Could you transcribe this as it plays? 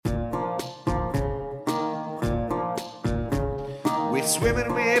We're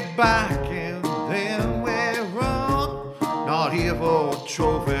swimming way back and then we're run. Not here for a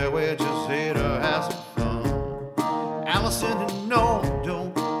trophy, we're just here to have some fun. Allison and Noel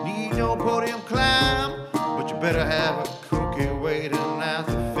don't need no podium climb, but you better have a cookie waiting at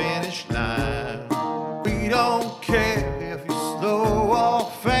the finish line. We don't care if you're slow or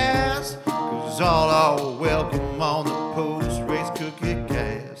fast, 'cause all are welcome on the post-race cookie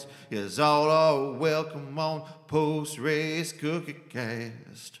cast. Yes, all are welcome on post-race cookie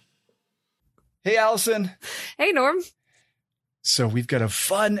cast. Hey, Allison. Hey, Norm. So we've got a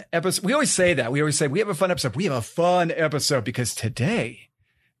fun episode. We always say that. We always say we have a fun episode. We have a fun episode because today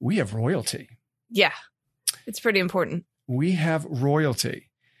we have royalty. Yeah, it's pretty important. We have royalty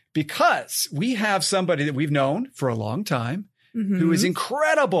because we have somebody that we've known for a long time who is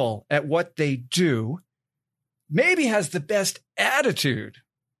incredible at what they do, maybe has the best attitude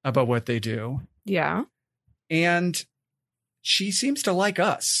about what they do. Yeah. And she seems to like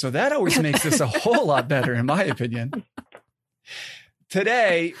us. So that always makes this a whole lot better, in my opinion.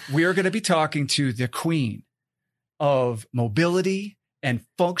 Today, we're going to be talking to the queen of mobility and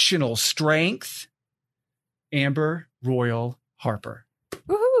functional strength, Amber Royal Harper.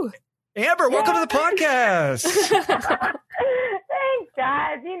 Woohoo! Amber, welcome to the podcast. Thanks,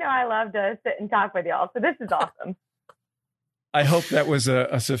 guys. You know I love to sit and talk with y'all, so this is awesome. I hope that was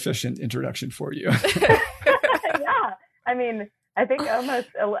a sufficient introduction for you. Yeah. I mean, I feel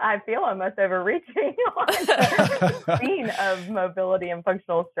almost overreaching on the scene of mobility and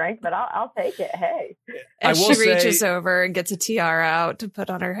functional strength, but I'll take it. Hey. And she reaches over and gets a tiara out to put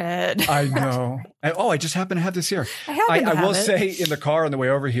on her head. I know. I just happen to have this here. I will say in the car on the way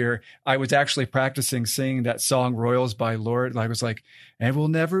over here, I was actually practicing singing that song Royals by Lord. I was like, and we'll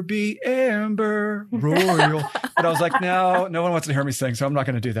never be Amber Royal. But I was like, no one wants to hear me sing, so I'm not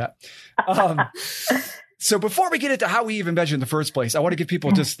going to do that. So before we get into how we even measure in the first place, I want to give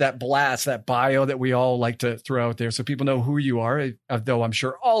people just that blast, that bio that we all like to throw out there so people know who you are, though I'm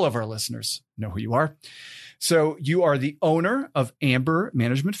sure all of our listeners know who you are. So you are the owner of Amber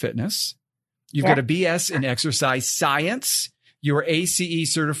Management Fitness. You've got a BS in exercise science. You're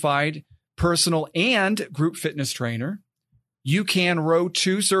ACE certified personal and group fitness trainer. You can Row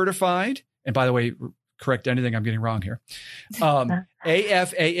 2 certified. And by the way, correct anything I'm getting wrong here.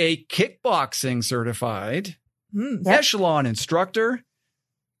 AFAA kickboxing certified, Echelon instructor.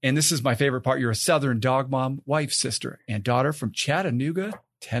 And this is my favorite part. You're a Southern dog mom, wife, sister, and daughter from Chattanooga,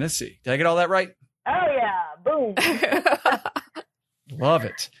 Tennessee. Did I get all that right? Oh, yeah. Boom. Love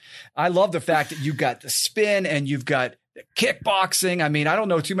it. I love the fact that you've got the spin and you've got the kickboxing. I mean, I don't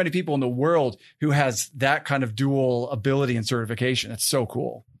know too many people in the world who has that kind of dual ability and certification. It's so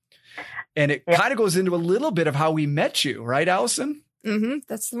cool. And it kind of goes into a little bit of how we met you, right, Allison? Mm-hmm.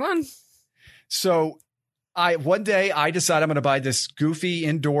 That's the one. So one day I decided I'm going to buy this goofy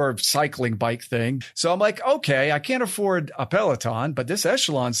indoor cycling bike thing. So I'm like, okay, I can't afford a Peloton, but this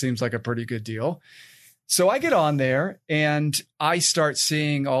Echelon seems like a pretty good deal. So I get on there and I start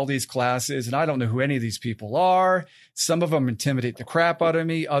seeing all these classes and I don't know who any of these people are. Some of them intimidate the crap out of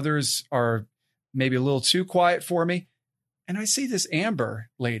me. Others are maybe a little too quiet for me. And I see this Amber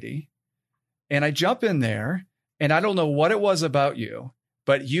lady. And I jump in there and I don't know what it was about you,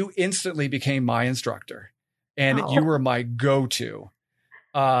 but you instantly became my instructor and you were my go-to.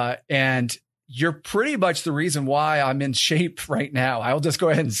 And you're pretty much the reason why I'm in shape right now. I'll just go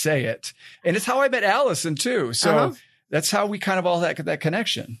ahead and say it. And it's how I met Allison too. So that's how we kind of all that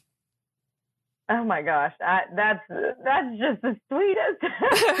connection. Oh my gosh. That's just the sweetest.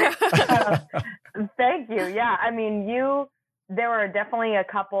 Thank you. Yeah. I mean, there were definitely a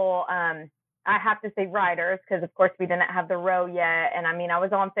couple, I have to say riders, because of course we didn't have the row yet. And I mean, I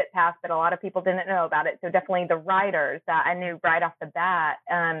was on FitPass, but a lot of people didn't know about it. So definitely the riders that I knew right off the bat,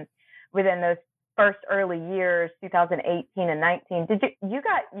 within those first early years, 2018 and 19. You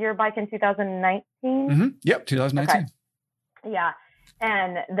got your bike in 2019? Mm-hmm. Yep. 2019. Okay. Yeah.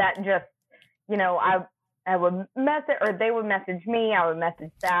 And that just, I would message, or they would message me, I would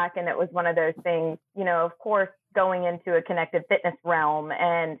message back. And it was one of those things, of course, going into a connected fitness realm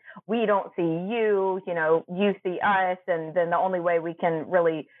and we don't see you, you see us. And then the only way we can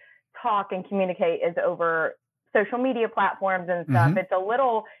really talk and communicate is over social media platforms and stuff.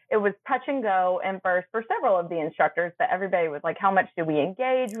 Mm-hmm. It was touch and go. And first for several of the instructors, but everybody was like, how much do we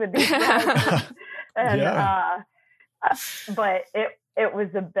engage with these guys? And, but it was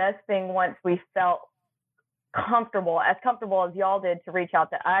the best thing once we felt comfortable as y'all did to reach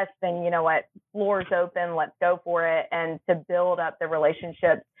out to us, then you know what, floor's open, let's go for it. And to build up the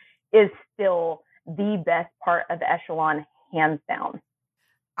relationships is still the best part of the Echelon, hands down.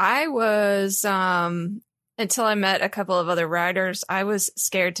 I was until I met a couple of other riders, I was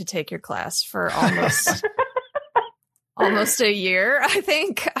scared to take your class for almost a year, I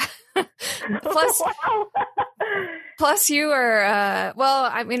think. Wow. Plus you are, well,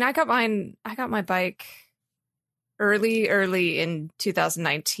 I mean, I got my bike early in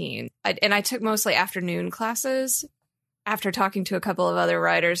 2019. And I took mostly afternoon classes after talking to a couple of other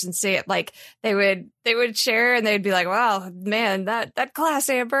riders and say it like they would share and they'd be like, wow, man, that class,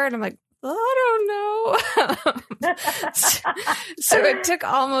 Amber. And I'm like, I don't know. So it took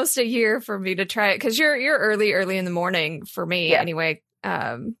almost a year for me to try it. Cause you're early in the morning for me anyway,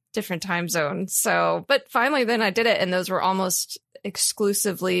 different time zone. So, but finally then I did it. And those were almost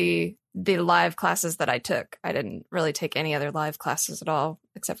exclusively the live classes that I took. I didn't really take any other live classes at all,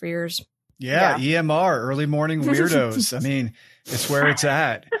 except for yours. Yeah. EMR, early morning weirdos. I mean, it's where it's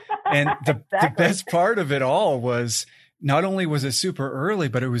at. And the best part of it all was, not only was it super early,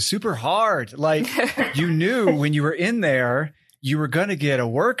 but it was super hard. Like you knew when you were in there, you were going to get a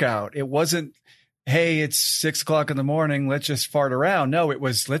workout. It wasn't, hey, it's 6 o'clock in the morning. Let's just fart around. No, it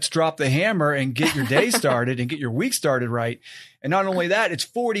was, let's drop the hammer and get your day started and get your week started right. And not only that, it's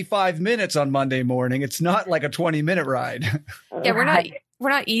 45 minutes on Monday morning. It's not like a 20-minute ride. Yeah, we're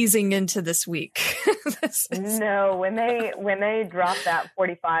not easing into this week. No, when they drop that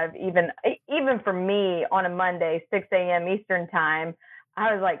 45, even for me on a Monday, 6 a.m. Eastern time,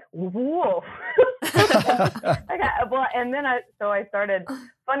 I was like, whoa. And then I started,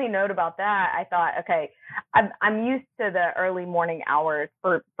 funny note about that. I thought, okay, I'm used to the early morning hours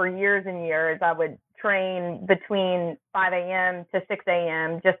for years and years. I would train between 5 a.m. to 6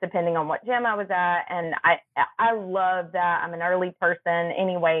 a.m., just depending on what gym I was at. And I love that. I'm an early person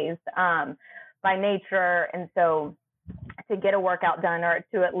anyways, by nature. And so to get a workout done or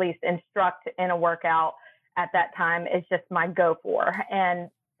to at least instruct in a workout at that time is just my go for. And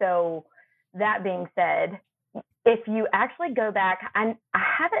so that being said, if you actually go back, I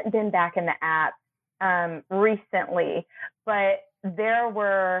haven't been back in the app recently, but there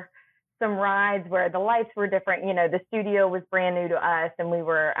were some rides where the lights were different. You know, the studio was brand new to us and we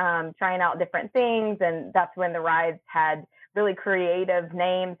were trying out different things. And that's when the rides had really creative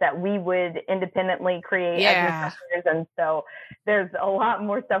names that we would independently create as instructors. And so there's a lot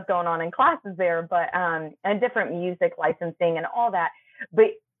more stuff going on in classes there, but and different music licensing and all that. But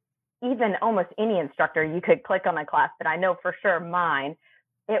even almost any instructor, you could click on a class, but I know for sure mine,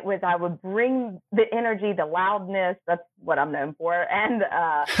 it was, I would bring the energy, the loudness, that's what I'm known for. And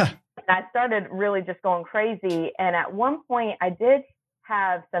I started really just going crazy. And at one point I did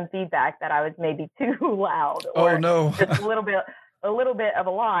have some feedback that I was maybe too loud or just a little bit of a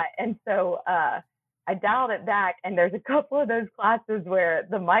lot. And so I dialed it back, and there's a couple of those classes where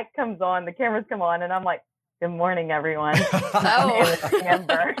the mic comes on, the cameras come on, and I'm like, good morning, everyone.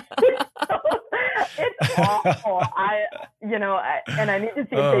 Amber. It's awful. And I need to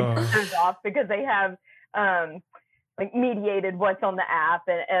see if they turn those off because they have like mediated what's on the app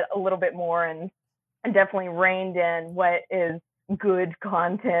and a little bit more, and definitely reined in what is good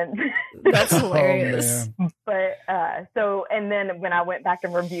content. That's hilarious. But and then when I went back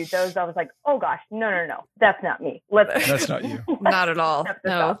and reviewed those, I was like, oh gosh, no, that's not me. That's not you. Not at all.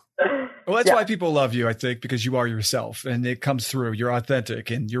 No. Well, that's why people love you, I think, because you are yourself and it comes through. You're authentic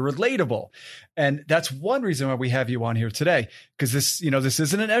and you're relatable. And that's one reason why we have you on here today, because this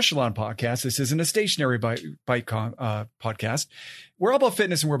isn't an echelon podcast. This isn't a stationary bike podcast. We're all about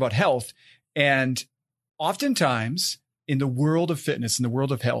fitness and we're about health. And oftentimes in the world of fitness, in the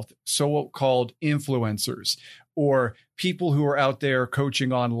world of health, so-called influencers or people who are out there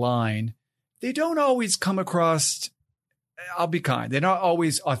coaching online, they don't always come across, I'll be kind, they're not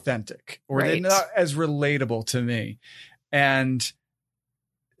always authentic, or they're not as relatable to me. And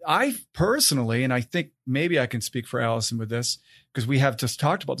I personally, and I think maybe I can speak for Allison with this, because we have just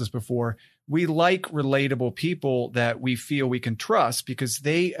talked about this before, we like relatable people that we feel we can trust because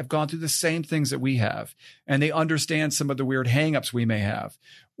they have gone through the same things that we have, and they understand some of the weird hangups we may have,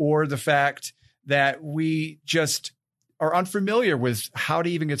 or the fact that we just are unfamiliar with how to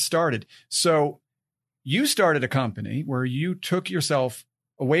even get started. So you started a company where you took yourself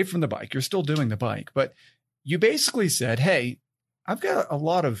away from the bike. You're still doing the bike, but you basically said, hey, I've got a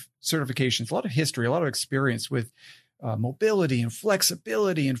lot of certifications, a lot of history, a lot of experience with mobility and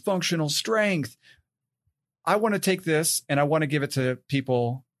flexibility and functional strength. I want to take this and I want to give it to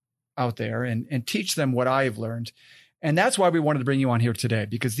people out there and teach them what I've learned. And that's why we wanted to bring you on here today,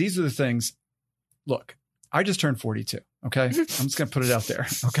 because these are the things. Look, I just turned 42. Okay. I'm just going to put it out there.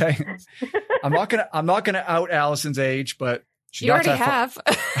 Okay. I'm not going to out Allison's age, but you already have.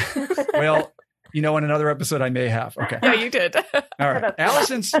 Well, In another episode I may have. Okay. Yeah, you did. All right.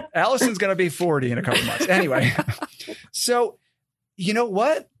 Allison's going to be 40 in a couple months. Anyway. So, you know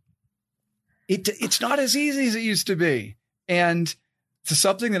what? It's not as easy as it used to be. And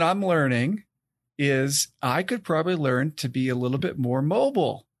something that I'm learning is I could probably learn to be a little bit more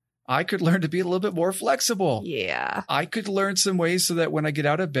mobile. I could learn to be a little bit more flexible. Yeah. I could learn some ways so that when I get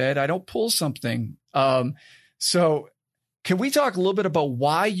out of bed, I don't pull something. So can we talk a little bit about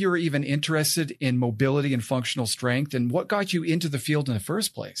why you're even interested in mobility and functional strength and what got you into the field in the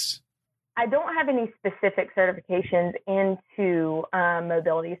first place? I don't have any specific certifications into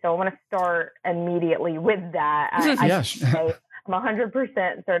mobility, so I want to start immediately with that. I say I'm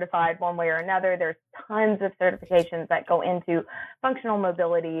 100% certified one way or another. There's tons of certifications that go into functional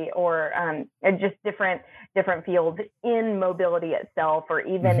mobility or just different fields in mobility itself, or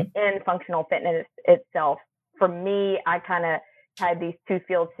even in functional fitness itself. For me, I kind of tied these two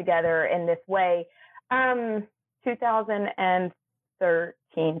fields together in this way.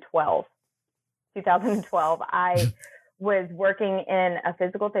 2012, I was working in a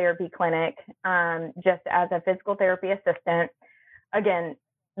physical therapy clinic just as a physical therapy assistant. Again,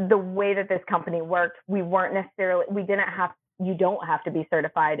 the way that this company worked, you don't have to be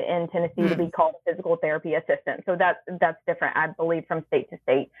certified in Tennessee to be called a physical therapy assistant. So that's different, I believe, from state to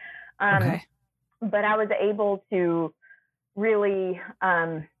state. Okay. But I was able to really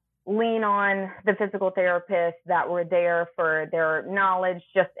lean on the physical therapists that were there for their knowledge,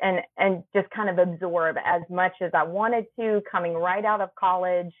 and just kind of absorb as much as I wanted to, coming right out of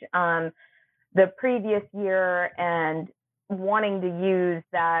college the previous year, and wanting to use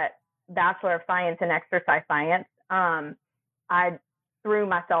that Bachelor of Science in Exercise Science. I threw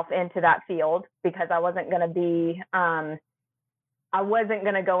myself into that field because I wasn't going to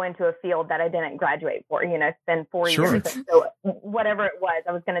go into a field that I didn't graduate for, spend 4 years. So whatever it was,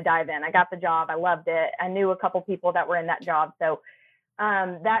 I was going to dive in. I got the job. I loved it. I knew a couple people that were in that job. So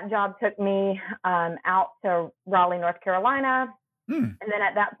that job took me out to Raleigh, North Carolina. And then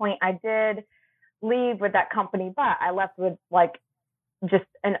at that point I did leave with that company, but I left with just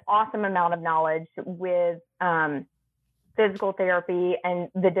an awesome amount of knowledge with physical therapy and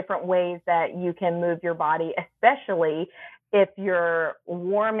the different ways that you can move your body, especially if you're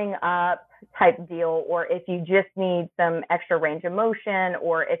warming up type deal, or if you just need some extra range of motion,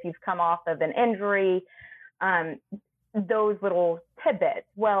 or if you've come off of an injury, those little tidbits.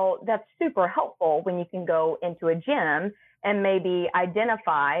 Well, that's super helpful when you can go into a gym and maybe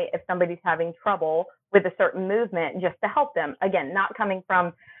identify if somebody's having trouble with a certain movement just to help them. Again, not coming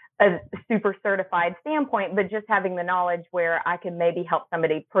from a super certified standpoint, but just having the knowledge where I can maybe help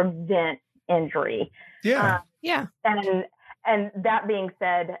somebody prevent injury. Yeah. And that being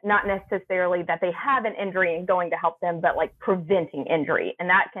said, not necessarily that they have an injury and going to help them, but preventing injury. And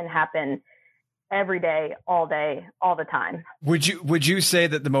that can happen every day, all the time. Would you say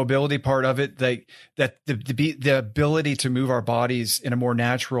that the mobility part of it, that the ability to move our bodies in a more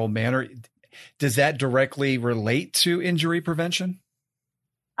natural manner, does that directly relate to injury prevention?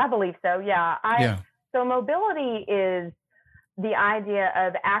 I believe so. Yeah. So mobility is the idea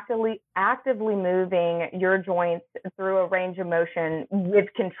of actively moving your joints through a range of motion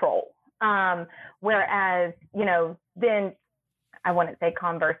with control. Whereas, then I wouldn't say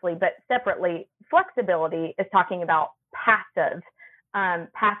conversely, but separately, flexibility is talking about passive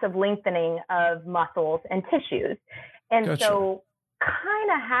lengthening of muscles and tissues. And Gotcha. So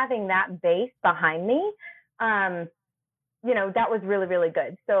kind of having that base behind me, that was really, really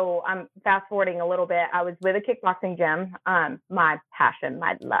good. So I'm fast forwarding a little bit. I was with a kickboxing gym. My passion,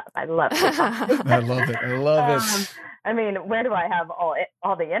 my love. I love kickboxing. I love it. I mean, where do I have all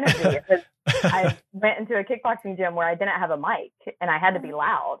the energy? I went into a kickboxing gym where I didn't have a mic and I had to be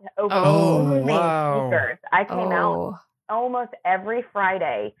loud over speakers. I came out almost every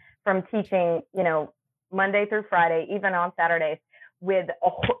Friday from teaching, Monday through Friday, even on Saturdays, with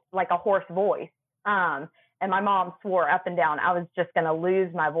a hoarse voice. And my mom swore up and down I was just going to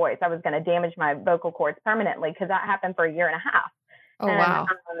lose my voice. I was going to damage my vocal cords permanently, because that happened for a year and a half. Oh, wow.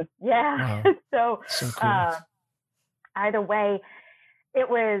 Yeah. Wow. So cool. Either way, it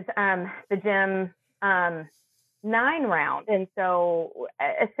was the gym 9 round. And so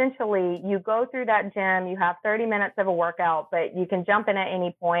essentially you go through that gym, you have 30 minutes of a workout, but you can jump in at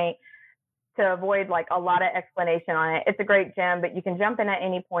any point to avoid a lot of explanation on it. It's a great gym, but you can jump in at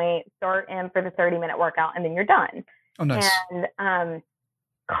any point, start in for the 30-minute workout, and then you're done. Oh, nice. And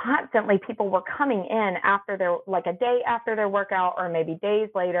constantly people were coming in after their, a day after their workout, or maybe days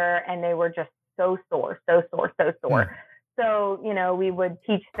later, and they were just so sore. So So, we would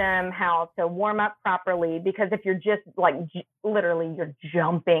teach them how to warm up properly, because if you're just like literally you're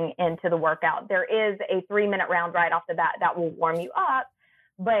jumping into the workout, there is a 3-minute round right off the bat that will warm you up,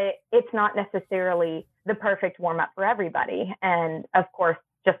 but it's not necessarily the perfect warm up for everybody. And of course,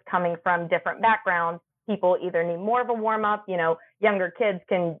 just coming from different backgrounds, people either need more of a warm up, younger kids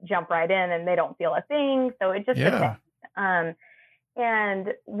can jump right in and they don't feel a thing. So it just depends. And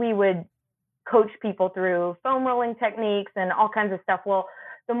we would coach people through foam rolling techniques and all kinds of stuff. Well,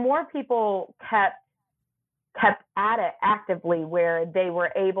 the more people kept at it actively, where they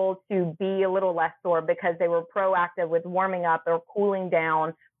were able to be a little less sore because they were proactive with warming up or cooling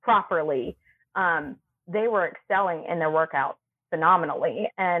down properly, they were excelling in their workouts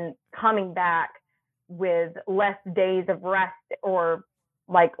phenomenally and coming back with less days of rest, or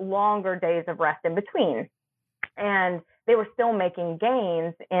like longer days of rest in between. And they were still making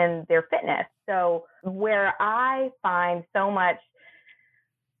gains in their fitness. So where I find so much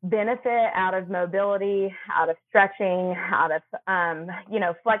benefit out of mobility, out of stretching, out of,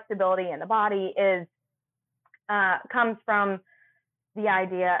 flexibility in the body comes from the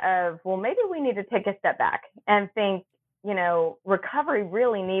idea of, well, maybe we need to take a step back and think, recovery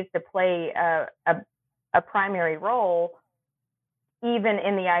really needs to play a primary role even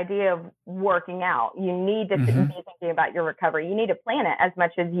in the idea of working out. You need to be thinking about your recovery. You need to plan it as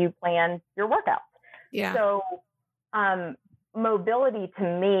much as you plan your workouts. Yeah. So mobility to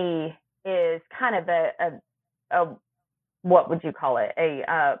me is kind of a what would you call it?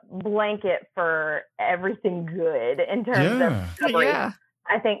 A blanket for everything good in terms of recovery. Yeah.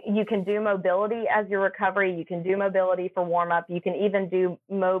 I think you can do mobility as your recovery. You can do mobility for warm up. You can even do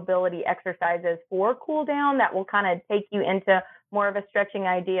mobility exercises for cool down that will kind of take you into more of a stretching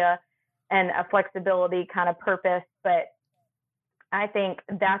idea and a flexibility kind of purpose. But I think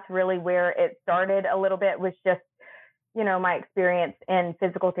that's really where it started a little bit, was just, my experience in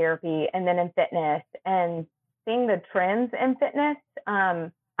physical therapy and then in fitness, and seeing the trends in fitness.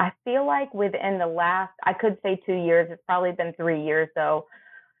 I feel like within the last, I could say 2 years, it's probably been 3 years though,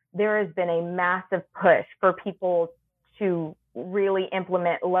 there has been a massive push for people to really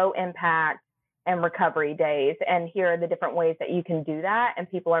implement low impact and recovery days. And here are the different ways that you can do that.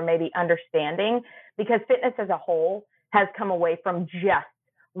 And people are maybe understanding, because fitness as a whole has come away from just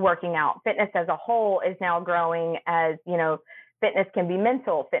working out. Fitness as a whole is now growing as, fitness can be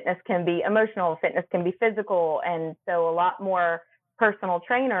mental, fitness can be emotional, fitness can be physical. And so a lot more personal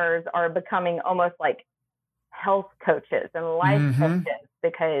trainers are becoming almost like health coaches and life coaches,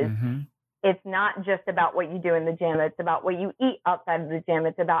 because it's not just about what you do in the gym. It's about what you eat outside of the gym.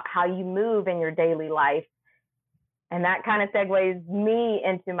 It's about how you move in your daily life. And that kind of segues me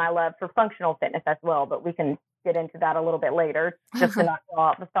into my love for functional fitness as well, but we can get into that a little bit later, just to not go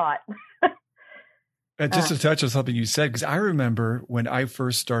off the thought. Just to touch on something you said, because I remember when I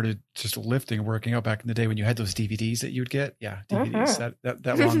first started just lifting and working out back in the day, when you had those DVDs that you'd get. Yeah, DVDs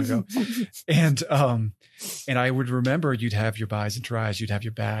that long ago. And I would remember you'd have your bis and tris, you'd have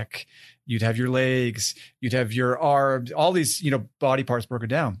your back, you'd have your legs, you'd have your arms, all these, body parts broken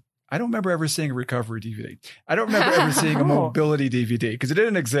down. I don't remember ever seeing a recovery DVD. I don't remember ever seeing a mobility DVD, because it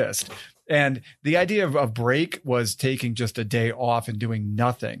didn't exist. And the idea of a break was taking just a day off and doing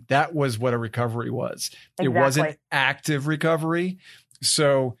nothing. That was what a recovery was. Exactly. It wasn't active recovery.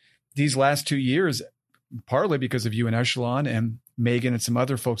 So these last 2 years, partly because of you and Echelon and Megan and some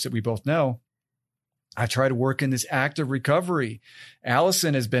other folks that we both know, I try to work in this active recovery.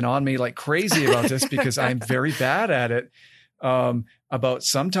 Allison has been on me like crazy about this, because I'm very bad at it. About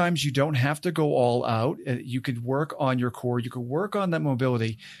sometimes you don't have to go all out. You could work on your core. You could work on that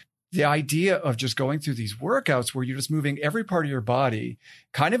mobility. The idea of just going through these workouts where you're just moving every part of your body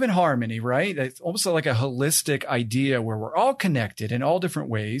kind of in harmony, right? It's almost like a holistic idea where we're all connected in all different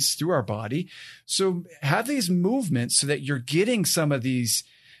ways through our body. So have these movements so that you're getting some of these.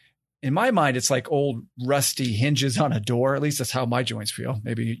 In my mind, it's like old rusty hinges on a door. At least that's how my joints feel.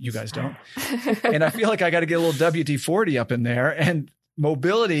 Maybe you guys don't. And I feel like I got to get a little WD-40 up in there. And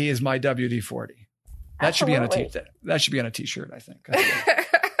mobility is my WD-40. That should be on a t-shirt. That should be on a t-shirt, I think.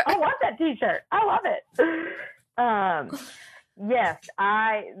 I want that t-shirt. I love it. Yes,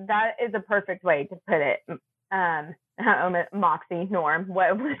 that is a perfect way to put it. Moxie, Norm,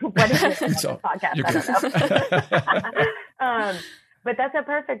 what is it on the podcast? I don't know. But that's a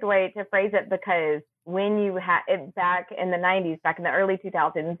perfect way to phrase it, because when you had it back in the 90s, back in the early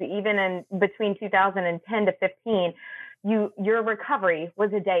 2000s, even in between 2010 to 15, your recovery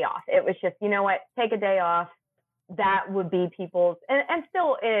was a day off. It was just, take a day off, that would be people's, and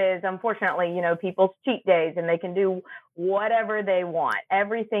still is, unfortunately, people's cheat days, and they can do whatever they want.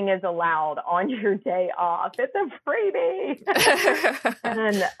 Everything is allowed on your day off. It's a freebie.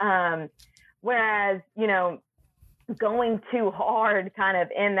 And whereas, going too hard kind of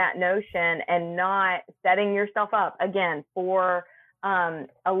in that notion and not setting yourself up again for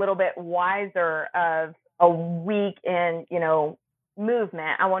a little bit wiser of a week in,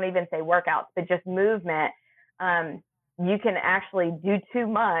 movement. I won't even say workouts, but just movement. You can actually do too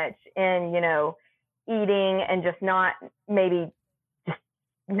much in, eating and just not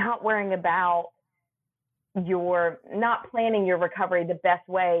worrying about not planning your recovery the best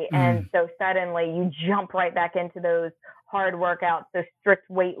way. And so suddenly you jump right back into those hard workouts, those strict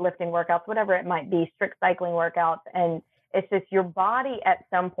weightlifting workouts, whatever it might be, strict cycling workouts. And it's just your body at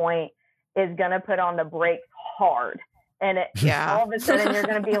some point is going to put on the brakes hard. And all of a sudden you're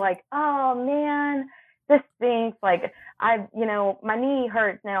going to be like, oh man, this stinks. Like my knee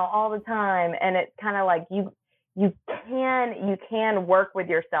hurts now all the time. And it's kind of like you can work with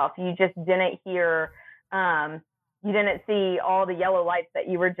yourself. You just didn't hear, you didn't see all the yellow lights that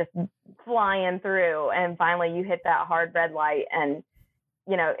you were just flying through. And finally you hit that hard red light. And,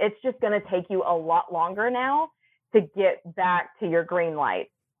 it's just going to take you a lot longer now to get back to your green light.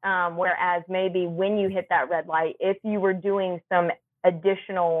 Whereas maybe when you hit that red light, if you were doing some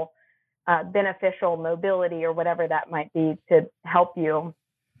additional beneficial mobility or whatever that might be to help you,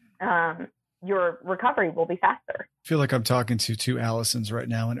 your recovery will be faster. I feel like I'm talking to two Allisons right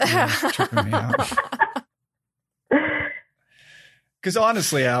now, and it really tripping me out. Because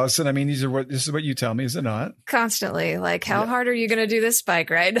honestly, Allison, I mean, this is what you tell me, is it not? Constantly. Like, how hard are you going to do this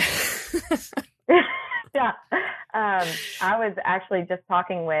bike ride? Yeah. I was actually just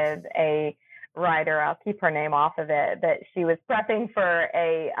talking with a rider. I'll keep her name off of it, but she was prepping for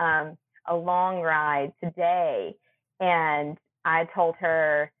a long ride today. And I told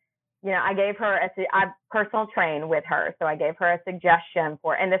her, I gave her I personal train with her. So I gave her a suggestion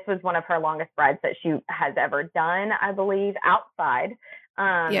and this was one of her longest rides that she has ever done, I believe, outside.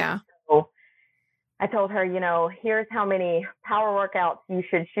 So I told her, here's how many power workouts you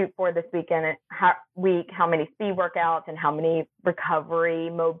should shoot for this weekend, how many speed workouts and how many recovery,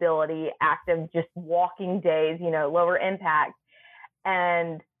 mobility, active, just walking days, lower impact.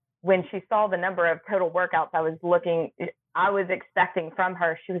 And when she saw the number of total workouts I was expecting from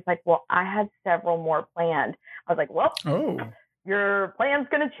her, she was like, well, I had several more planned. I was like, well, your plan's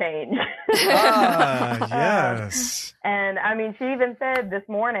going to change. Yes. And I mean, she even said this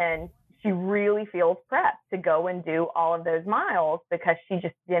morning, she really feels prepped to go and do all of those miles because she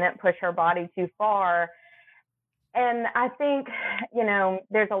just didn't push her body too far. And I think,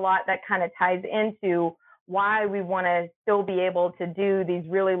 there's a lot that kind of ties into why we want to still be able to do these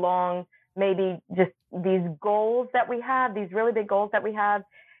really long, maybe just these goals that we have, these really big goals that we have,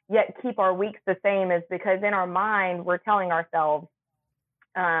 yet keep our weeks the same, is because in our mind, we're telling ourselves,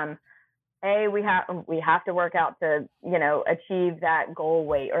 A, we have to work out to, achieve that goal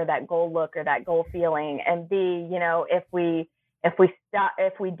weight or that goal look or that goal feeling. And B, if we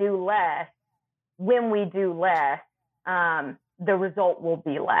do less, when we do less, the result will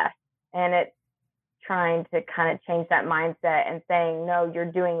be less. And it's trying to kind of change that mindset and saying, no,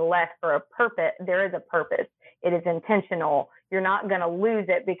 you're doing less for a purpose. There is a purpose. It is intentional. You're not going to lose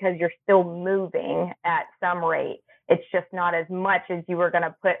it because you're still moving at some rate. It's just not as much as you were going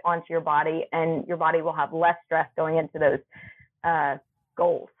to put onto your body, and your body will have less stress going into those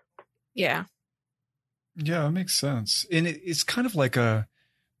goals. Yeah. Yeah, it makes sense. And it's kind of like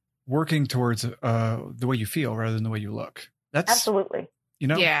working towards the way you feel rather than the way you look. That's absolutely.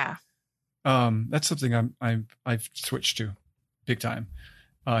 Yeah. That's something I've switched to big time.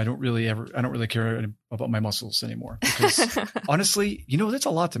 I don't really care about my muscles anymore because honestly, that's a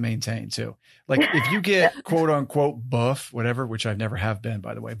lot to maintain too. Like if you get quote unquote buff, whatever, which I never have been,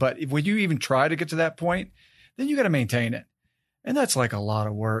 by the way, but when you even try to get to that point, then you got to maintain it. And that's like a lot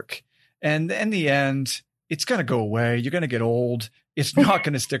of work. And in the end, it's going to go away. You're going to get old. It's not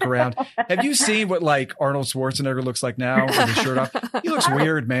going to stick around. Have you seen what like Arnold Schwarzenegger looks like now with his shirt off? He looks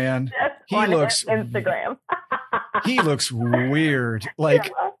weird, man. He looks Instagram. He looks weird.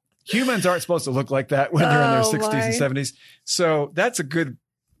 Like humans aren't supposed to look like that when they're in their 60s and 70s. So that's a good,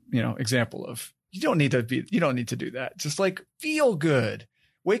 example of you don't need to do that. Just like feel good,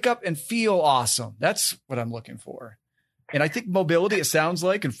 wake up and feel awesome. That's what I'm looking for. And I think mobility, it sounds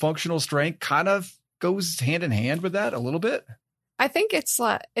like, and functional strength kind of goes hand in hand with that a little bit. I think it's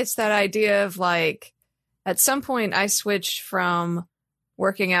that idea of like, at some point I switched from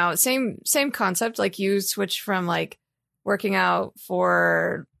working out, same concept, like you switched from like working out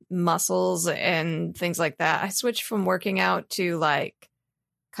for muscles and things like that. I switched from working out to like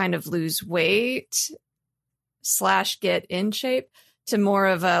kind of lose weight / get in shape to more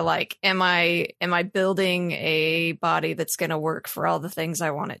of a like, am I building a body that's going to work for all the things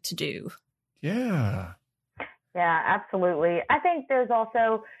I want it to do? Yeah. Yeah, absolutely. I think there's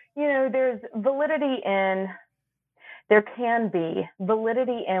also, there's there can be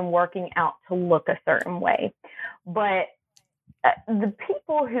validity in working out to look a certain way. But the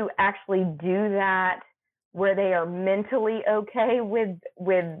people who actually do that, where they are mentally okay with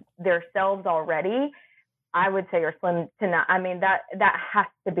themselves already, I would say are slim to none. I mean, that has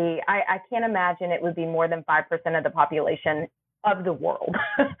to be, I can't imagine it would be more than 5% of the population of the world.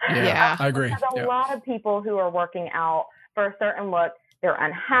 Yeah, I agree. There's a lot of people who are working out for a certain look. They're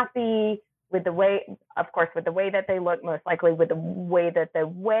unhappy with the way, of course, with the way that they look, most likely with the way that they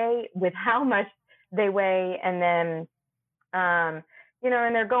weigh, with how much they weigh. And then, and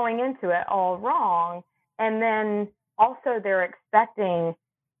they're going into it all wrong. And then also they're expecting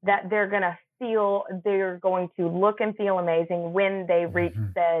that they're going to look and feel amazing when they reach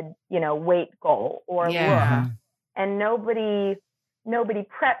said, weight goal or look. And nobody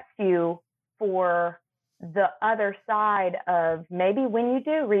preps you for the other side of maybe when you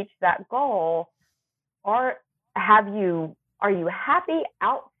do reach that goal, are you happy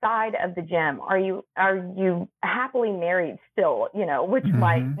outside of the gym? Are you happily married still? Which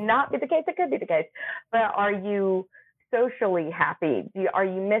might not be the case. It could be the case, but are you socially happy? Are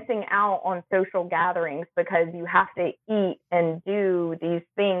you missing out on social gatherings because you have to eat and do these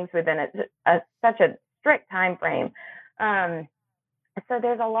things within such a strict time frame? So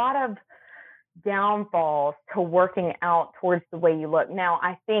there's a lot of downfalls to working out towards the way you look. Now,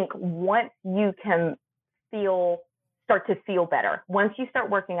 I think once you can start to feel better, once you start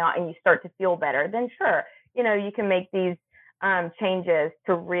working out and you start to feel better, then sure, you can make these changes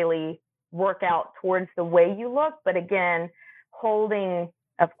to really work out towards the way you look. But again,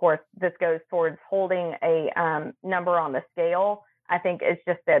 of course, this goes towards holding a number on the scale. I think it's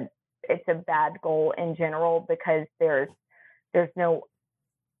a bad goal in general, because there's no,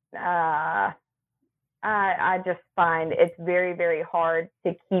 I just find it's very, very hard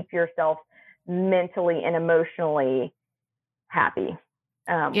to keep yourself mentally and emotionally happy.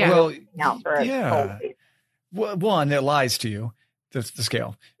 Well, one, it lies to you, the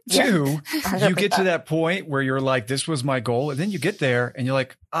scale. Yeah. 2, you get to that point where you're like, this was my goal. And then you get there and you're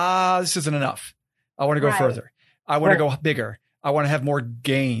like, this isn't enough. I want to go further. I want to go bigger. I want to have more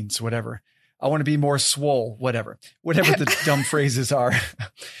gains, whatever. I want to be more swole, whatever the dumb phrases are.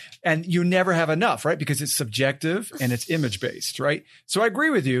 And you never have enough, right? Because it's subjective and it's image based, right? So I agree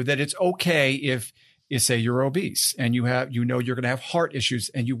with you that it's okay if you say you're obese and you're going to have heart issues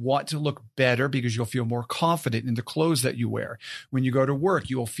and you want to look better because you'll feel more confident in the clothes that you wear. When you go to work,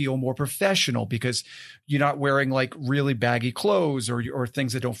 you will feel more professional because you're not wearing like really baggy clothes or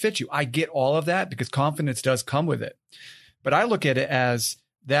things that don't fit you. I get all of that because confidence does come with it. But I look at it as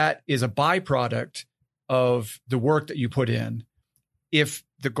that is a byproduct of the work that you put in. If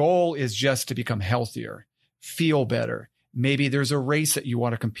the goal is just to become healthier, feel better, maybe there's a race that you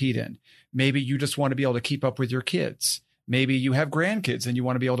want to compete in. Maybe you just want to be able to keep up with your kids. Maybe you have grandkids and you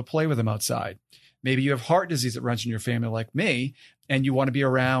want to be able to play with them outside. Maybe you have heart disease that runs in your family like me, and you want to be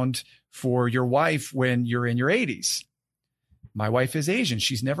around for your wife when you're in your 80s. My wife is Asian.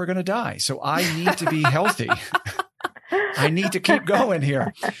 She's never going to die. So I need to be healthy. I need to keep going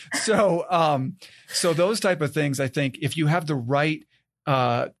here. So those type of things, I think if you have the right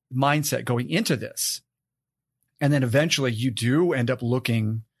mindset going into this, and then eventually you do end up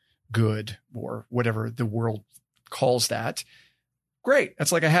looking good or whatever the world calls that, great.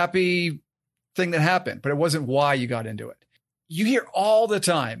 That's like a happy thing that happened, but it wasn't why you got into it. You hear all the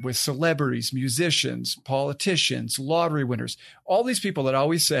time with celebrities, musicians, politicians, lottery winners, all these people that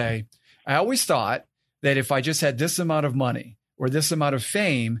always say, I always thought that if I just had this amount of money or this amount of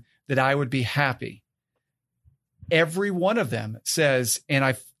fame, that I would be happy. Every one of them says, and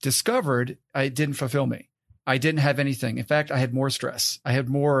I've discovered it didn't fulfill me. I didn't have anything. In fact, I had more stress. I had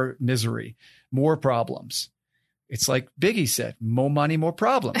more misery, more problems. It's like Biggie said, more money, more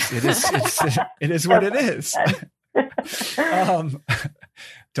problems. It is what it is.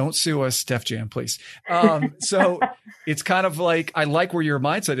 Don't sue us, Def Jam, please. So it's kind of like, I like where your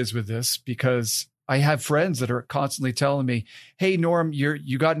mindset is with this, because I have friends that are constantly telling me, hey, Norm,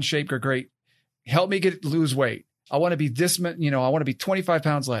 you got in shape. You're great. Help me lose weight. I want to be I want to be 25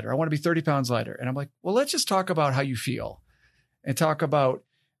 pounds lighter. I want to be 30 pounds lighter. And I'm like, well, let's just talk about how you feel and talk about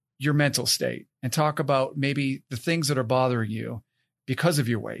your mental state and talk about maybe the things that are bothering you because of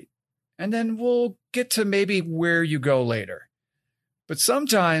your weight. And then we'll get to maybe where you go later. But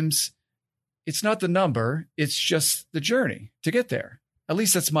sometimes it's not the number, it's just the journey to get there. At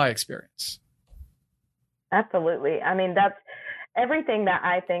least that's my experience. Absolutely. I mean, that's everything that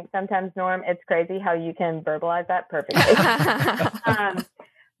I think sometimes, Norm. It's crazy how you can verbalize that perfectly.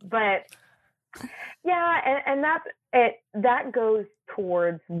 But yeah, and that's it. That goes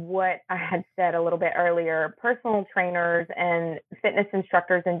towards what I had said a little bit earlier. Personal trainers and fitness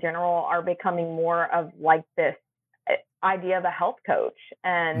instructors in general are becoming more of like this idea of a health coach,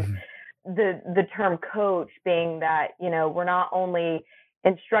 and the term coach being that, you know, we're not only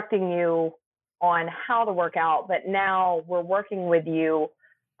instructing you on how to work out, but now we're working with you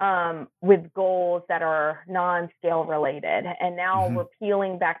with goals that are non-scale related. And now we're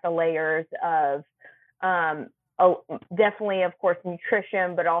peeling back the layers of definitely, of course,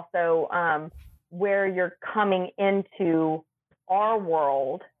 nutrition, but also where you're coming into our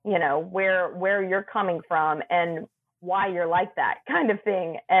world, you know, where you're coming from and why you're like that kind of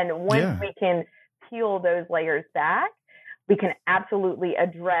thing. And once we can peel those layers back, we can absolutely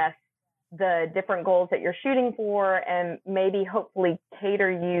address the different goals that you're shooting for and maybe hopefully cater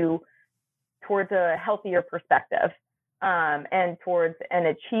you towards a healthier perspective and towards an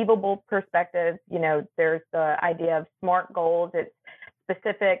achievable perspective. You know, there's the idea of SMART goals. It's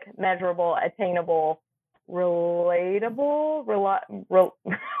specific, measurable, attainable, relatable,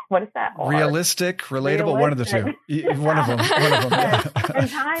 what is that? Realistic, relatable, one of the two. One of them. Yeah.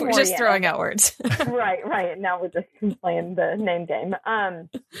 And we're just throwing out words. Right. Now we're just playing the name game.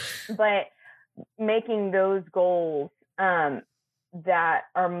 But making those goals that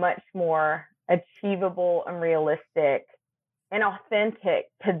are much more achievable and realistic and authentic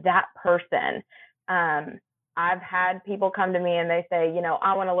to that person. I've had people come to me and they say, you know,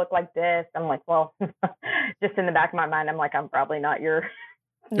 I want to look like this. I'm like, well, just in the back of my mind, I'm like, I'm probably not your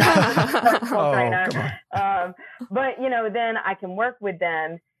personal trainer. But, you know, then I can work with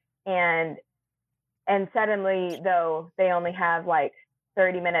them and suddenly, though, they only have like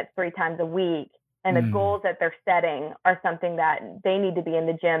 30 minutes 3 times a week. And the goals that they're setting are something that they need to be in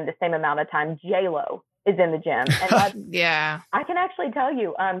the gym the same amount of time J-Lo is in the gym. And I can actually tell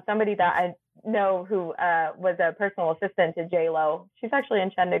you, somebody that I know who was a personal assistant to J-Lo. She's actually in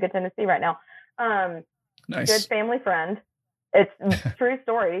Chattanooga, Tennessee right now. Nice. Good family friend. It's true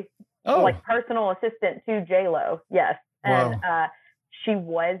story. Like personal assistant to J-Lo. Yes. And she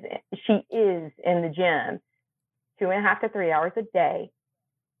is in the gym 2.5 to 3 hours a day,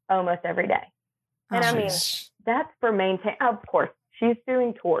 almost every day. And I mean, that's for maintain. Of course, she's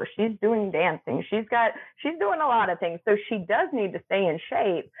doing tours. She's doing dancing. She's doing a lot of things. So she does need to stay in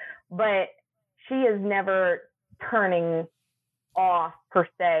shape, but she is never turning off per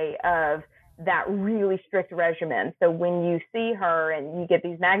se of that really strict regimen. So when you see her and you get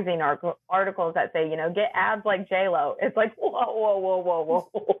these magazine articles that say, you know, get abs like J-Lo, it's like, whoa.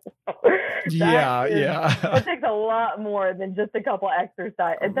 It takes a lot more than just a couple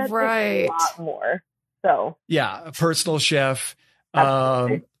exercise. That takes a lot more. So a personal chef,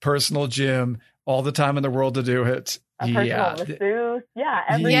 personal gym, all the time in the world to do it. A personal masseuse.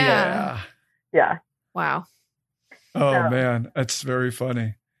 Yeah. Wow. Oh man, that's very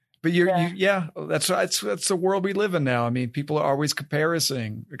funny. But that's the world we live in now. I mean, people are always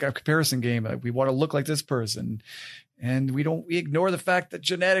comparing. We got a comparison game. Like, we want to look like this person, and we ignore the fact that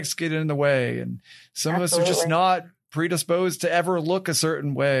genetics get in the way, and some of us are just not predisposed to ever look a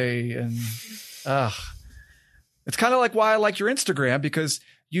certain way. And it's kind of like why I like your Instagram, because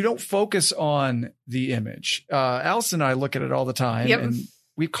you don't focus on the image. Allison and I look at it all the time, and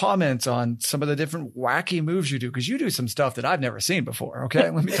we comment on some of the different wacky moves you do, because you do some stuff that I've never seen before. Okay,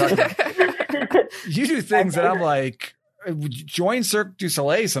 let me talk about it. You do things that I'm like, join Cirque du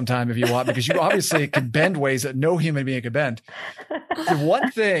Soleil sometime if you want, because you obviously can bend ways that no human being can bend. The one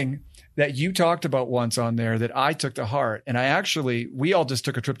thing that you talked about once on there that I took to heart, and we all just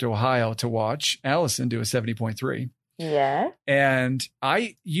took a trip to Ohio to watch Allison do a 70.3. Yeah. And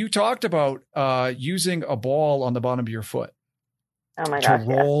you talked about using a ball on the bottom of your foot. Oh my gosh, to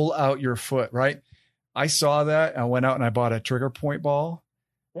roll out your foot, right? I saw that. I went out and I bought a trigger point ball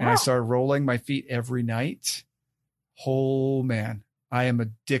and I started rolling my feet every night. Oh man, I am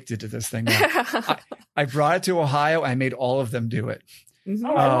addicted to this thing now. I brought it to Ohio. I made all of them do it. Mm-hmm.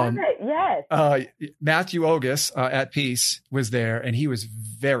 I love it. Yes. Matthew Ogus at Peace was there, and he was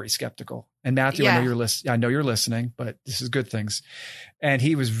very skeptical. And Matthew, Yeah. I know you're listening, but this is good things. And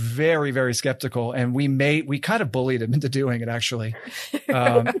he was very, very skeptical. And we kind of bullied him into doing it, actually.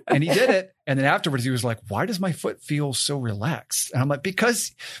 And he did it. And then afterwards, he was like, why does my foot feel so relaxed? And I'm like,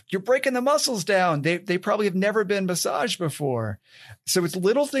 because you're breaking the muscles down. They probably have never been massaged before. So it's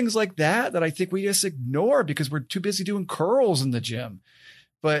little things like that I think we just ignore because we're too busy doing curls in the gym.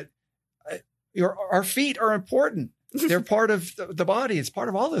 But our feet are important. They're part of the body. It's part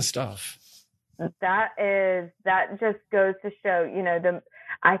of all this stuff. That just goes to show,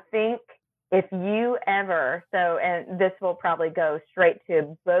 I think if you ever, and this will probably go straight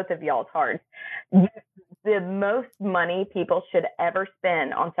to both of y'all's hearts, the most money people should ever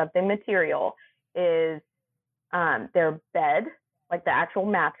spend on something material is their bed, like the actual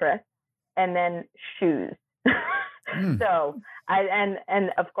mattress, and then shoes. So and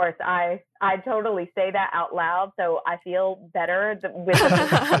of course I totally say that out loud, so I feel better with the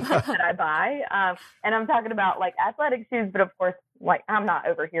shoes that I buy. And I'm talking about like athletic shoes, but of course, like I'm not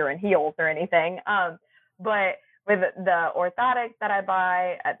over here in heels or anything. But with the orthotics that I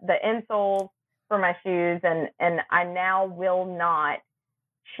buy, the insoles for my shoes, and I now will not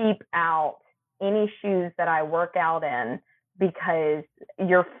cheap out any shoes that I work out in because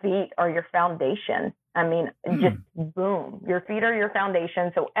your feet are your foundation. I mean, just boom, your feet are your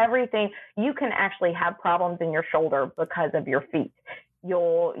foundation. So everything, you can actually have problems in your shoulder because of your feet.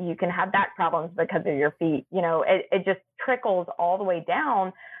 You can have back problems because of your feet. It just trickles all the way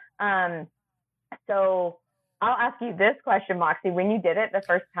down. So I'll ask you this question, Moxie. When you did it the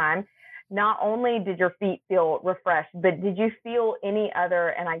first time, not only did your feet feel refreshed, but did you feel any other,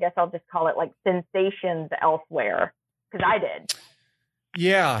 and I guess I'll just call it like sensations elsewhere? Because I did.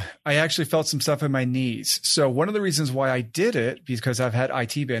 Yeah, I actually felt some stuff in my knees. So one of the reasons why I did it, because I've had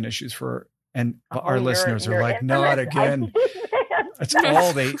IT band issues our listeners are like, not again.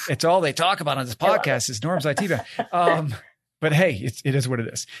 It's all they talk about on this podcast is Norm's IT band. But hey, it is what it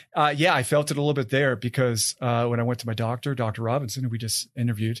is. Yeah, I felt it a little bit there because when I went to my doctor, Dr. Robinson, who we just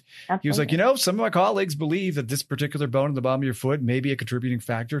interviewed, He was like, some of my colleagues believe that this particular bone in the bottom of your foot may be a contributing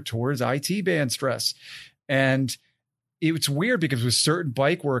factor towards IT band stress. And it's weird because with certain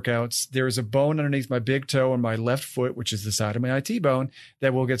bike workouts, there is a bone underneath my big toe on my left foot, which is the side of my IT bone,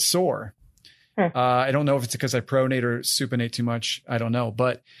 that will get sore. I don't know if it's because I pronate or supinate too much. I don't know.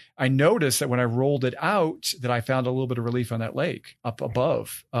 But I noticed that when I rolled it out, that I found a little bit of relief on that leg up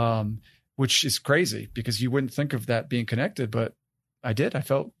above, which is crazy because you wouldn't think of that being connected. But I did. I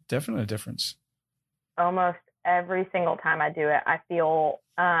felt definitely a difference. Almost every single time I do it, I feel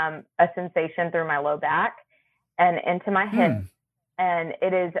a sensation through my low back and into my hip. And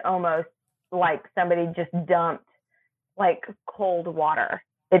it is almost like somebody just dumped like cold water.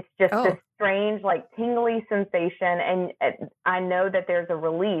 It's just this strange, like tingly sensation. And I know that there's a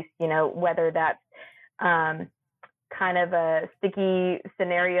release, whether that's kind of a sticky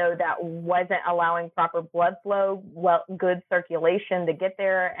scenario that wasn't allowing proper blood flow, good circulation to get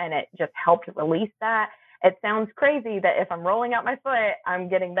there. And it just helped release that. It sounds crazy that if I'm rolling out my foot, I'm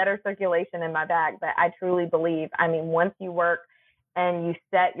getting better circulation in my back. But I truly believe, once you work and you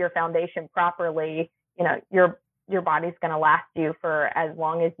set your foundation properly, your body's going to last you for as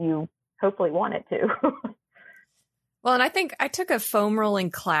long as you hopefully want it to. Well, and I think I took a foam rolling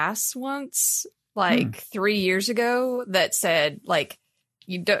class once, 3 years ago, that said,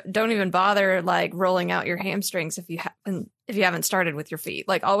 you don't even bother rolling out your hamstrings if you haven't started with your feet.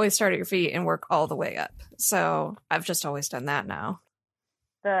 Always start at your feet and work all the way up. So I've just always done that now.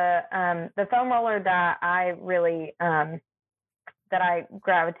 The foam roller that I really that I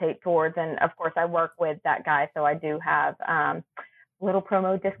gravitate towards, and of course I work with that guy, so I do have little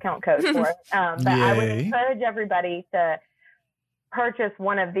promo discount code for it. But I would encourage everybody to purchase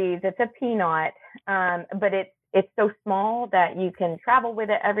one of these. It's a peanut, but it's so small that you can travel with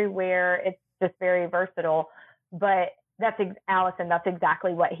it everywhere. It's just very versatile. But Allison, that's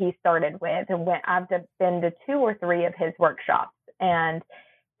exactly what he started with. And I've been to 2 or 3 of his workshops, and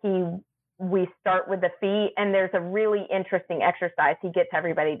we start with the feet, and there's a really interesting exercise he gets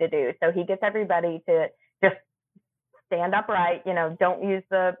everybody to do. So he gets everybody to just stand upright, don't use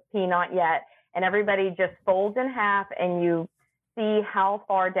the peanut yet. And everybody just folds in half, and you see how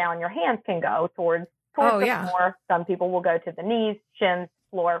far down your hands can go towards the floor. Some people will go to the knees, shins,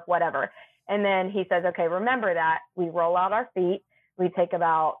 floor, whatever. And then he says, okay, remember that we roll out our feet. We take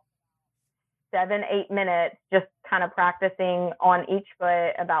about 7-8 minutes, just kind of practicing on each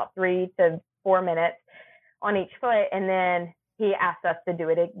foot, about 3 to 4 minutes on each foot. And then he asked us to do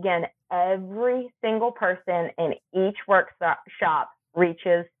it again. Every single person in each workshop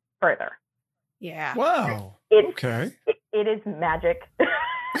reaches further. Yeah. Wow. Okay. It is magic.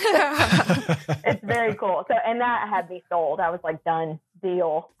 It's very cool. So, and that had me sold. I was like, done,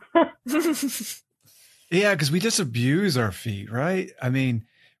 deal. Yeah, because we just abuse our feet, right? I mean,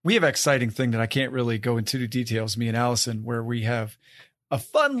 we have an exciting thing that I can't really go into the details, me and Allison, where we have a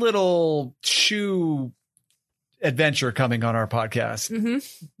fun little shoe adventure coming on our podcast,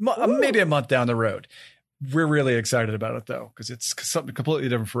 maybe a month down the road. We're really excited about it, though, because it's something completely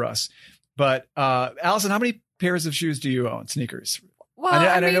different for us. But Allison, how many pairs of shoes do you own, sneakers? Well,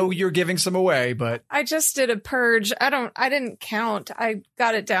 I know you're giving some away, but I just did a purge. I didn't count. I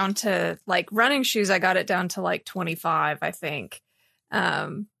got it down to like running shoes. I got it down to like 25, I think.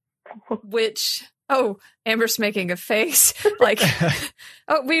 Which, Amber's making a face. Like,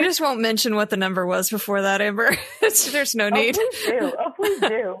 we just won't mention what the number was before that, Amber. There's no need. Please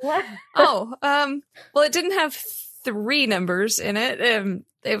do. Well, it didn't have 3 numbers in it.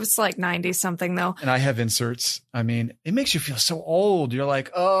 It was like 90 something though. And I have inserts. I mean, it makes you feel so old. You're like,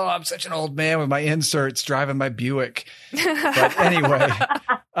 oh, I'm such an old man with my inserts driving my Buick. But anyway,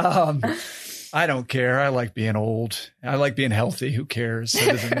 I don't care. I like being old. I like being healthy. Who cares? It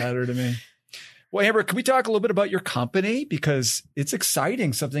doesn't matter to me. Well, Amber, can we talk a little bit about your company? Because it's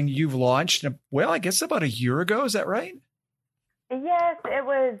exciting, something you've launched, well, I guess about a year ago. Is that right? Yes, it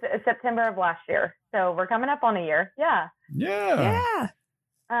was September of last year. So we're coming up on a year. Yeah. Yeah.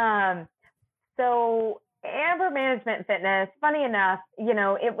 So Amber Management Fitness, funny enough,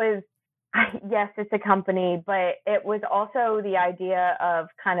 it was, yes, it's a company, but it was also the idea of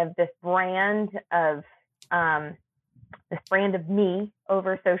kind of this brand of me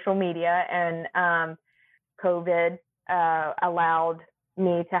over social media, and COVID allowed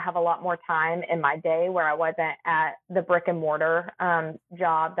me to have a lot more time in my day where I wasn't at the brick and mortar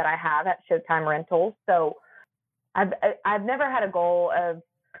job that I have at Showtime Rentals. So I've never had a goal of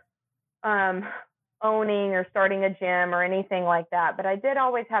owning or starting a gym or anything like that, but I did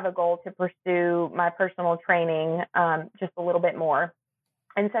always have a goal to pursue my personal training just a little bit more.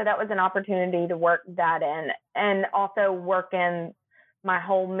 And so that was an opportunity to work that in, and also work in my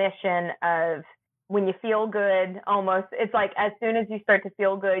whole mission of when you feel good, almost, it's like as soon as you start to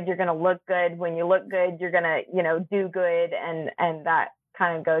feel good, you're going to look good. When you look good, you're going to, do good. And that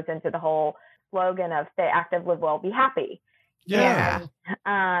kind of goes into the whole slogan of stay active, live well, be happy. Yeah.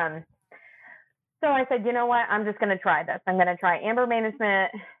 And, so I said, you know what? I'm just going to try this. I'm going to try Amber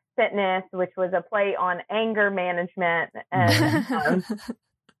Management Fitness, which was a play on anger management.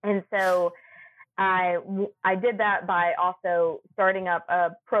 And so I did that by also starting up a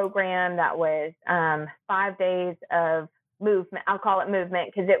program that was 5 days of movement. I'll call it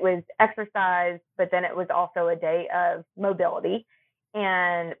movement because it was exercise, but then it was also a day of mobility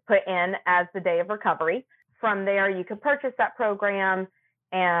and put in as the day of recovery. From there, you could purchase that program.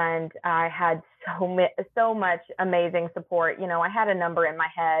 And I had so much amazing support. I had a number in my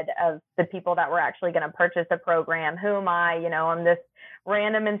head of the people that were actually going to purchase the program. Who am I? I'm this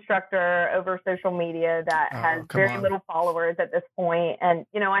random instructor over social media that has very little followers at this point. And,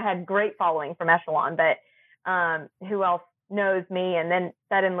 I had great following from Echelon, but who else knows me? And then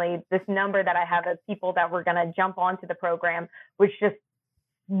suddenly this number that I have of people that were going to jump onto the program was just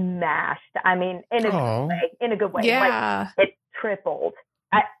smashed. I mean, in a good way. Yeah. Like, it tripled.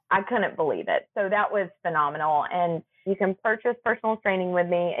 I couldn't believe it. So that was phenomenal. And you can purchase personal training with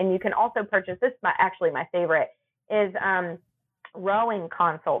me, and you can also purchase, this is my favorite, is rowing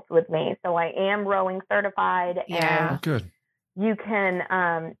consults with me. So I am rowing certified. Yeah. And good. You can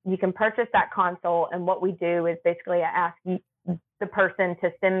purchase that consult. And what we do is basically I ask the person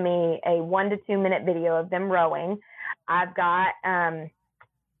to send me a 1 to 2 minute video of them rowing. I've got an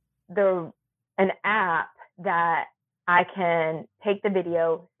app that I can take the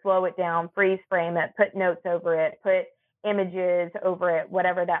video, slow it down, freeze frame it, put notes over it, put images over it,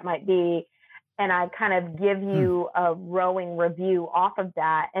 whatever that might be. And I kind of give you a rowing review off of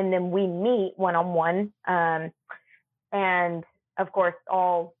that. And then we meet one-on-one. And of course,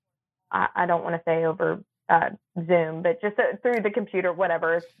 I don't want to say over Zoom, but just through the computer,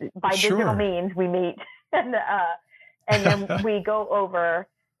 whatever, by digital means, we meet. And then we go over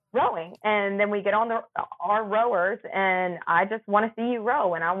rowing, and then we get on our rowers, and I just want to see you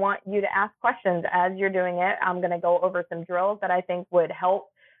row, and I want you to ask questions as you're doing it. I'm going to go over some drills that I think would help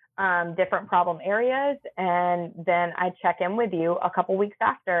different problem areas, and then I check in with you a couple weeks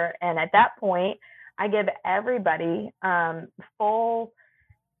after, and at that point I give everybody full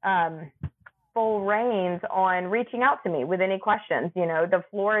reins on reaching out to me with any questions. The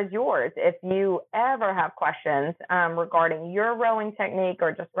floor is yours. If you ever have questions regarding your rowing technique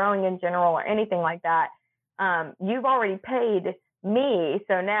or just rowing in general or anything like that, you've already paid me.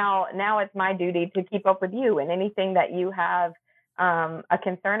 So now it's my duty to keep up with you, and anything that you have a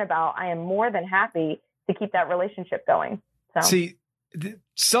concern about, I am more than happy to keep that relationship going. So see,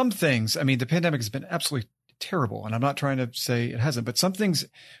 some things, I mean, the pandemic has been absolutely terrible, and I'm not trying to say it hasn't, but some things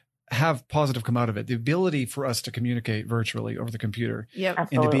have positive come out of it. The ability for us to communicate virtually over the computer, Yep.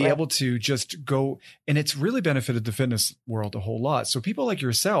 and to be able to just go, and it's really benefited the fitness world a whole lot. So people like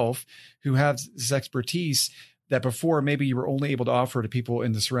yourself who have this expertise that before maybe you were only able to offer to people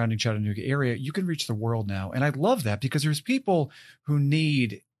in the surrounding Chattanooga area, you can reach the world now. And I love that, because there's people who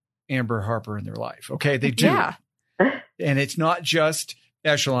need Amber Harper in their life. Okay. They do. Yeah. And it's not just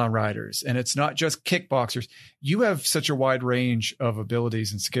echelon riders, and it's not just kickboxers. You have such a wide range of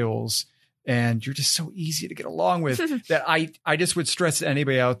abilities and skills, and you're just so easy to get along with that I just would stress to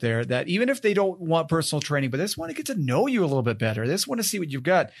anybody out there that even if they don't want personal training, but they just want to get to know you a little bit better, they just want to see what you've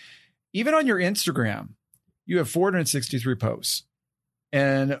got. Even on your Instagram, you have 463 posts,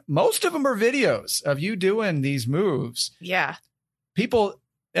 and most of them are videos of you doing these moves. Yeah. People,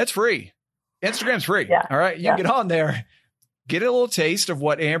 that's free. Instagram's free. Yeah. All right. You get on there, get a little taste of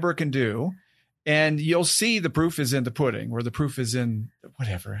what Amber can do, and you'll see the proof is in the pudding, or the proof is in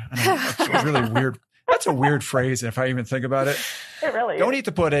whatever. I don't know. That's a really weird. That's a weird phrase if I even think about it. it really Don't is. eat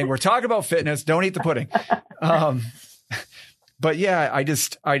the pudding. We're talking about fitness. Don't eat the pudding. But yeah, I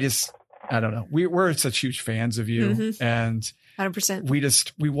don't know. We're such huge fans of you, and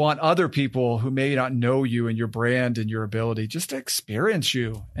 100%. we want other people who may not know you and your brand and your ability just to experience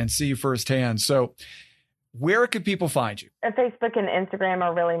you and see you firsthand. So where can people find you? Facebook and Instagram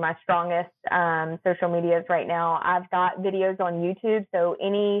are really my strongest social medias right now. I've got videos on YouTube. So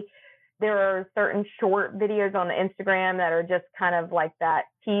there are certain short videos on Instagram that are just kind of like that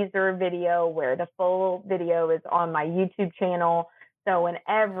teaser video, where the full video is on my YouTube channel. So, and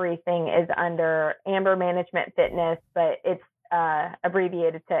everything is under Amber Management Fitness, but it's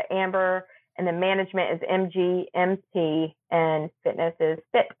abbreviated to Amber, and the management is MGMT, and fitness is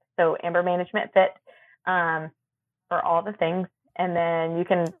FIT. So Amber Management Fit for all the things. And then you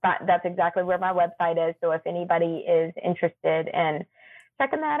can find, that's exactly where my website is. So if anybody is interested in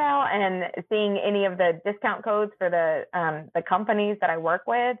checking that out and seeing any of the discount codes for the companies that I work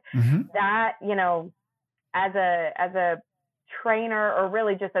with, that, you know, as a trainer, or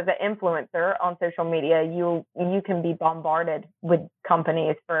really just as an influencer on social media, you can be bombarded with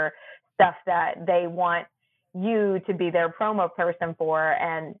companies for stuff that they want you to be their promo person for.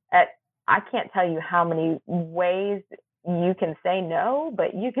 And I can't tell you how many ways you can say no,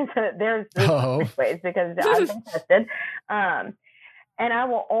 but you can say there's ways, because I've been tested. And I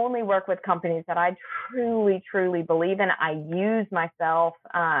will only work with companies that I truly, truly believe in. I use myself.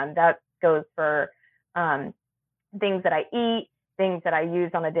 That goes for things that I eat, things that I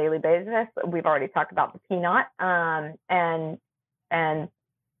use on a daily basis. We've already talked about the peanut, and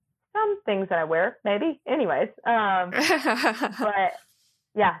some things that I wear, maybe. Anyways, but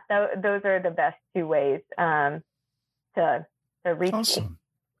yeah, those are the best two ways to reach me.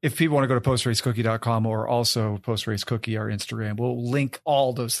 If people want to go to postracecookie.com, or also postracecookie, our Instagram, we'll link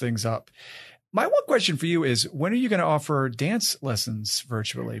all those things up. My one question for you is, when are you going to offer dance lessons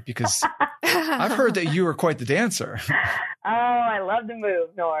virtually? Because I've heard that you are quite the dancer. Oh, I love to move,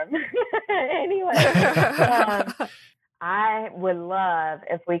 Norm. Anyway, I would love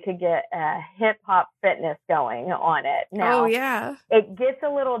if we could get a hip hop fitness going on it. Now, oh, yeah. It gets a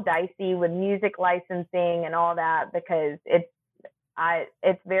little dicey with music licensing and all that, because it's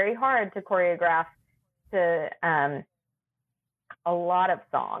very hard to choreograph to a lot of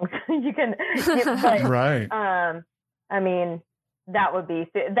songs. You can, but, right. I mean,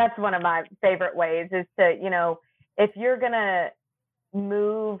 that's one of my favorite ways, is to, you know, if you're going to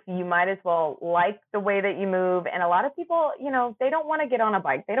move, you might as well like the way that you move. And a lot of people, you know, they don't want to get on a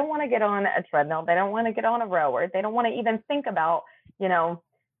bike. They don't want to get on a treadmill. They don't want to get on a rower. They don't want to even think about, you know,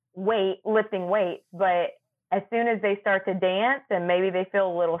 lifting weights. But as soon as they start to dance, and maybe they feel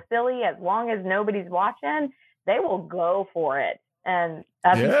a little silly, as long as nobody's watching, they will go for it. And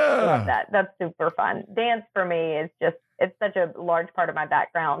I love that. That's super fun. Dance for me is just, it's such a large part of my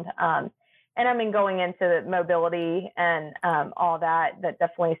background. And I mean, going into mobility and all that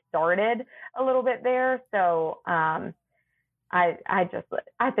definitely started a little bit there. So I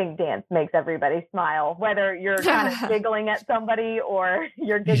think dance makes everybody smile, whether you're kind of giggling at somebody or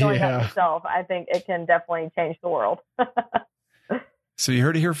you're giggling at yourself. I think it can definitely change the world. So you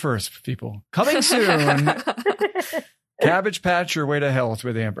heard it here first, people. Coming soon. Cabbage Patch your way to health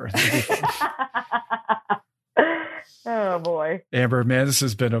with Amber. Oh boy. Amber, man, this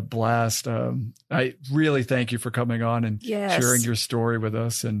has been a blast. I really thank you for coming on and sharing your story with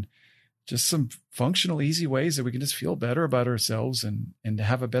us. And just some functional, easy ways that we can just feel better about ourselves and to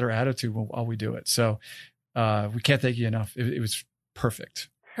have a better attitude while we do it. So we can't thank you enough. It was perfect.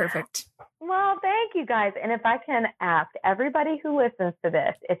 Perfect. Well, thank you guys. And if I can ask everybody who listens to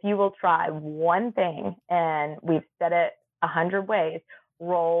this, if you will try one thing, and we've said it 100 ways,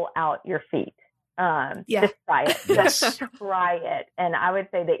 roll out your feet. Just try it. Yes. Just try it. And I would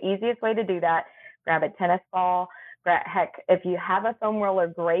say the easiest way to do that, grab a tennis ball. Heck, if you have a foam roller,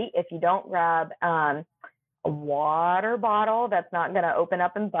 great. If you don't, grab a water bottle that's not going to open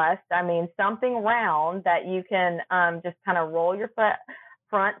up and bust. I mean, something round that you can just kind of roll your foot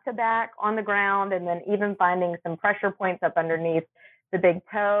front to back on the ground, and then even finding some pressure points up underneath the big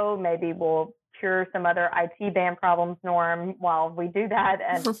toe. Maybe we'll cure some other IT band problems, Norm, while we do that.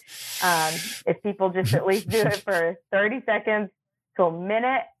 And if people just at least do it for 30 seconds to a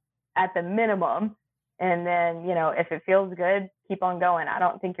minute at the minimum, and then, you know, if it feels good, keep on going. I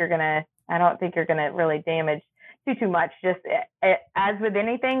don't think you're gonna really damage too much. Just as with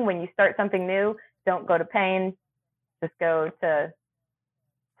anything, when you start something new, don't go to pain, just go to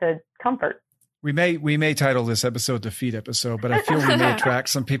comfort. We may title this episode the feet episode, but I feel we may attract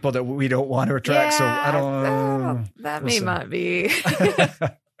some people that we don't want to attract. So I don't. That may not be.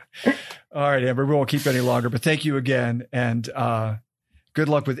 All right, Amber, we won't keep any longer, but thank you again. And good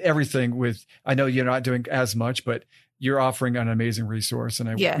luck with everything. I know you're not doing as much, but you're offering an amazing resource.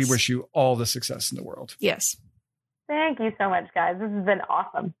 And we wish you all the success in the world. Yes. Thank you so much, guys. This has been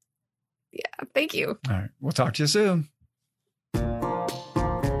awesome. Yeah. Thank you. All right. We'll talk to you soon.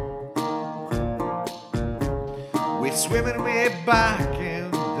 We're swimming way back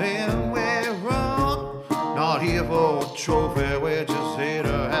and then we're run. Not here for a trophy, we're just here to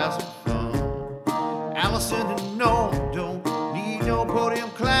have some fun. Allison and Noah don't need no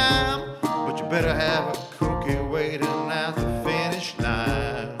podium climb, but you better have a cookie waiting at the finish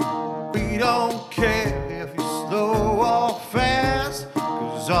line. We don't care if you're slow or fast,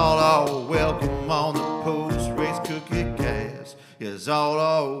 'cause all are welcome on the post-race cookie cast. Yes, all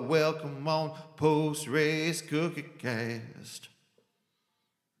are welcome on post-race cookie cast.